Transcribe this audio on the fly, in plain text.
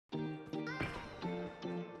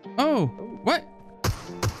Oh, what?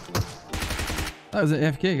 That was an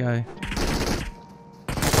AFK guy.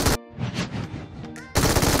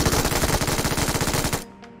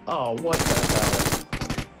 Oh, what the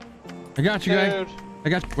hell? I got you, guy. I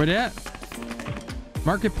got you. Where they at?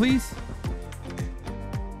 Mark it, please.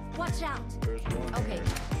 Watch out. Okay.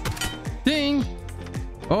 Ding.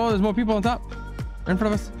 Oh, there's more people on top. Right in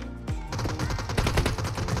front of us.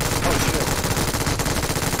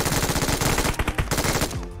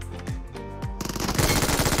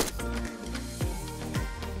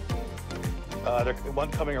 There's one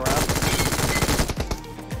coming around.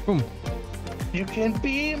 Boom. You can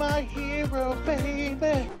be my hero,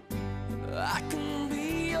 baby. I can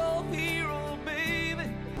be your hero, baby.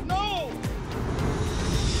 No!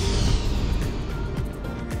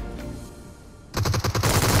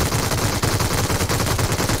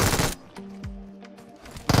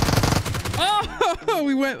 Oh,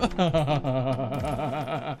 we went.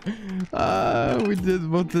 We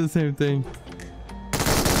did both the same thing.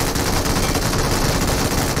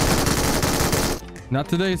 Not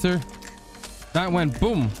today, sir. That went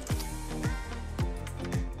boom.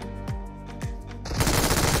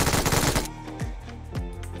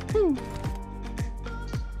 Woo.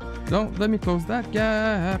 Don't let me close that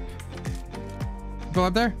gap. Go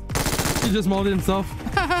up there. He just molded himself.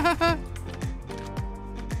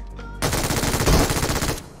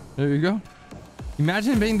 There you go.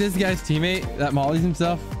 Imagine being this guy's teammate that mollies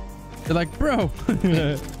himself. You're like, bro.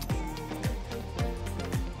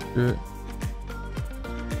 Screw it.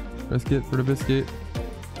 Biscuit for the biscuit.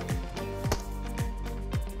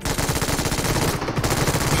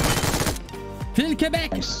 Ville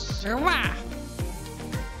Quebec!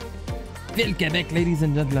 Ville Quebec, ladies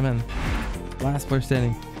and gentlemen. Last player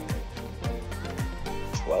standing.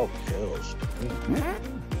 12 kills.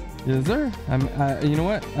 Yes, sir. You know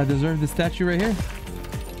what? I deserve this statue right here.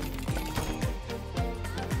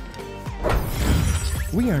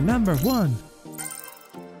 We are #1.